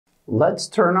Let's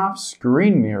turn off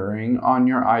screen mirroring on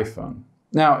your iPhone.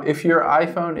 Now, if your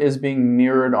iPhone is being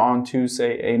mirrored onto,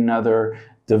 say, another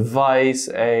device,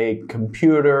 a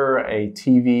computer, a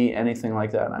TV, anything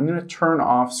like that, I'm going to turn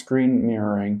off screen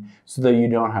mirroring so that you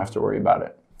don't have to worry about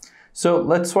it. So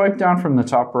let's swipe down from the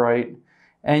top right,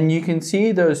 and you can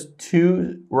see those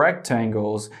two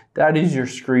rectangles. That is your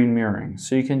screen mirroring.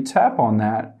 So you can tap on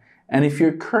that, and if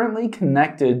you're currently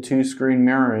connected to screen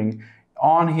mirroring,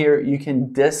 on here you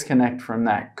can disconnect from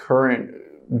that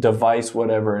current device,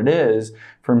 whatever it is,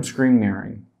 from screen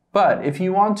mirroring. But if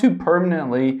you want to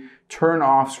permanently turn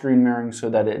off screen mirroring so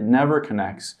that it never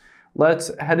connects,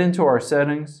 let's head into our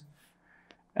settings,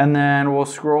 and then we'll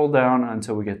scroll down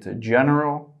until we get to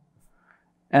General.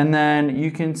 And then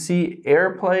you can see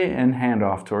AirPlay and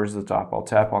Handoff towards the top. I'll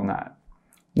tap on that.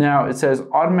 Now it says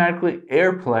automatically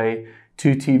AirPlay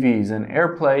to TVs, and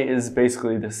AirPlay is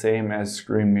basically the same as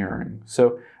screen mirroring.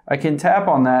 So I can tap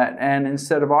on that, and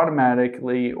instead of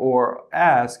automatically or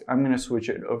ask, I'm going to switch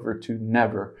it over to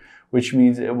never, which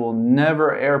means it will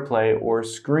never AirPlay or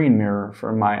screen mirror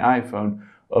from my iPhone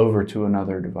over to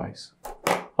another device.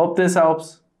 Hope this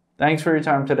helps. Thanks for your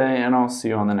time today, and I'll see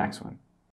you on the next one.